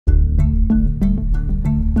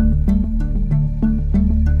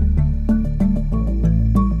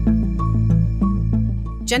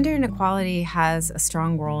Gender inequality has a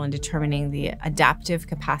strong role in determining the adaptive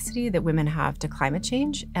capacity that women have to climate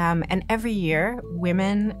change. And every year,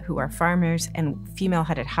 women who are farmers and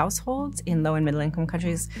female-headed households in low and middle-income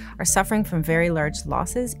countries are suffering from very large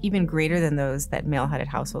losses, even greater than those that male-headed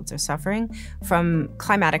households are suffering from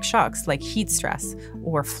climatic shocks like heat stress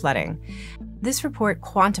or flooding. This report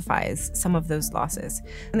quantifies some of those losses.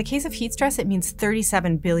 In the case of heat stress, it means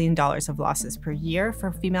 $37 billion of losses per year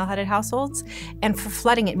for female-headed households. And for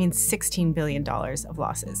flooding, it means $16 billion of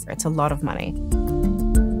losses. It's a lot of money.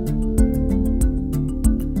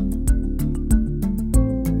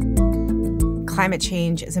 Climate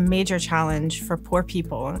change is a major challenge for poor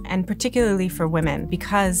people, and particularly for women,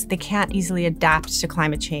 because they can't easily adapt to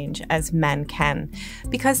climate change as men can,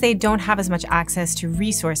 because they don't have as much access to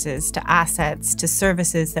resources, to assets, to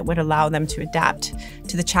services that would allow them to adapt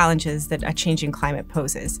to the challenges that a changing climate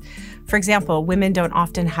poses. For example, women don't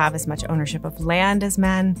often have as much ownership of land as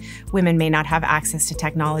men. Women may not have access to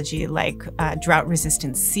technology like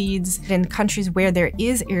drought-resistant seeds. In countries where there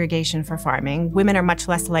is irrigation for farming, women are much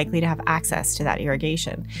less likely to have access to that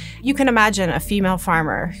irrigation. You can imagine a female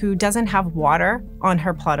farmer who doesn't have water on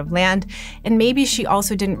her plot of land, and maybe she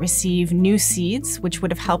also didn't receive new seeds, which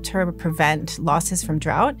would have helped her prevent losses from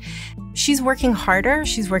drought. She's working harder,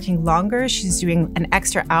 she's working longer, she's doing an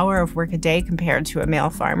extra hour of work a day compared to a male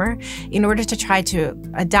farmer in order to try to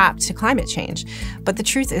adapt to climate change. But the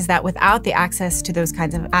truth is that without the access to those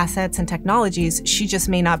kinds of assets and technologies, she just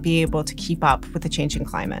may not be able to keep up with the changing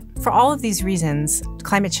climate. For all of these reasons,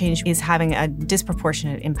 climate change is having a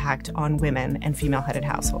disproportionate impact on women and female-headed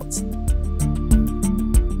households.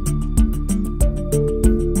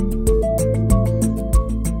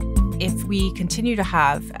 If we continue to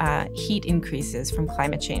have heat increases from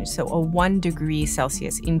climate change, so a 1 degree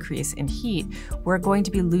Celsius increase in heat, we're going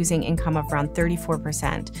to be losing income of around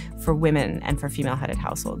 34% for women and for female-headed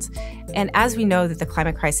households. And as we know that the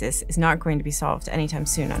climate crisis is not going to be solved anytime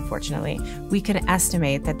soon, unfortunately, we can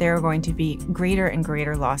estimate that there are going to be greater and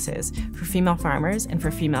greater losses for female farmers and for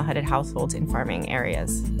female-headed households in farming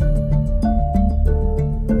areas.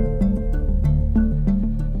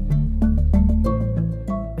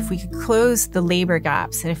 If we could close the labor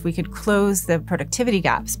gaps and if we could close the productivity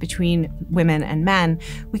gaps between women and men,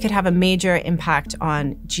 we could have a major impact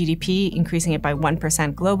on GDP, increasing it by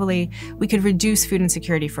 1% globally. We could reduce food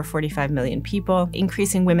insecurity for 45 million people.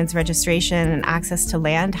 Increasing women's registration and access to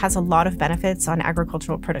land has a lot of benefits on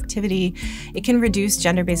agricultural productivity. It can reduce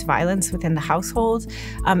gender-based violence within the household.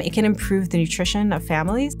 It can improve the nutrition of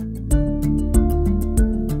families.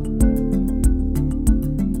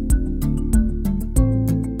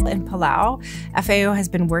 In Palau, FAO has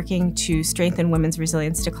been working to strengthen women's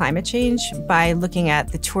resilience to climate change by looking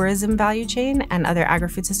at the tourism value chain and other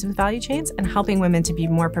agri-food systems value chains and helping women to be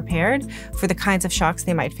more prepared for the kinds of shocks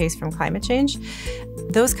they might face from climate change.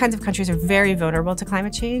 Those kinds of countries are very vulnerable to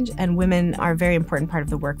climate change, and women are a very important part of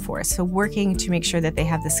the workforce. So working to make sure that they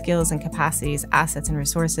have the skills and capacities, assets and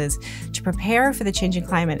resources to prepare for the changing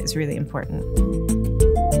climate is really important.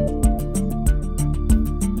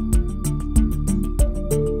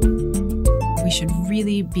 We should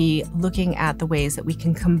really be looking at the ways that we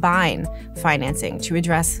can combine financing to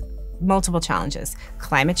address multiple challenges.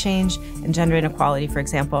 Climate change and gender inequality, for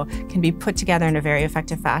example, can be put together in a very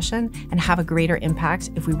effective fashion and have a greater impact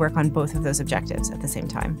if we work on both of those objectives at the same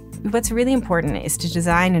time. What's really important is to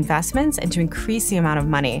design investments and to increase the amount of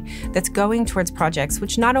money that's going towards projects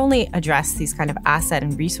which not only address these kind of asset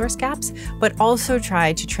and resource gaps, but also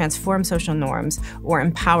try to transform social norms or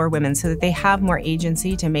empower women so that they have more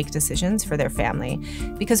agency to make decisions for their family.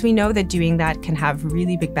 Because we know that doing that can have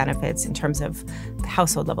really big benefits in terms of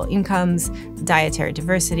household level incomes, dietary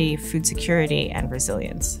diversity, food security, and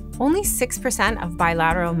resilience. Only 6% of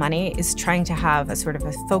bilateral money is trying to have a sort of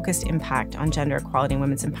a focused impact on gender equality and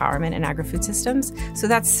women's empowerment in agri-food systems, so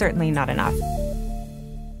that's certainly not enough.